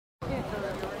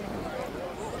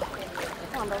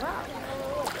on the rock.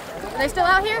 Are they still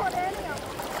out here?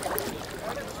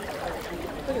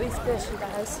 Look at these fish, you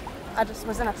guys. I just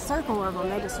was in a circle of them.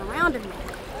 They just surrounded me.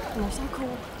 And they're so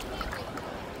cool.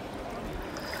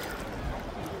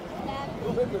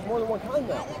 There's more than one kind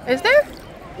now. Is there?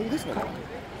 Look at this one.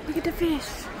 Look at the fish.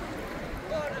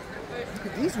 Look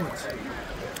at these ones.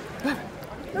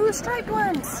 Ooh, the striped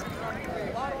ones.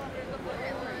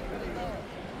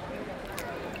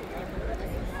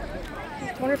 I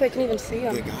wonder if they can even see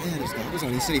them. The guy had his goggles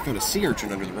on. He said he found a sea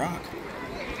urchin under the rock.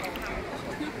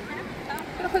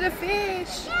 Look at the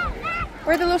fish.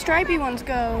 Where'd the little stripy ones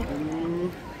go?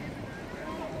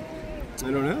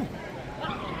 I don't know.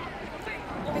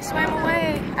 They swam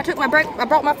away. I took my break. I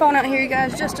brought my phone out here, you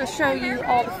guys, just to show you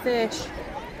all the fish.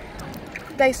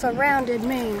 They surrounded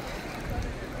me.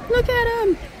 Look at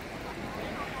them.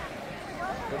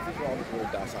 These are all just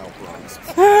little docile frogs.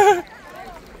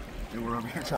 And we're over here trying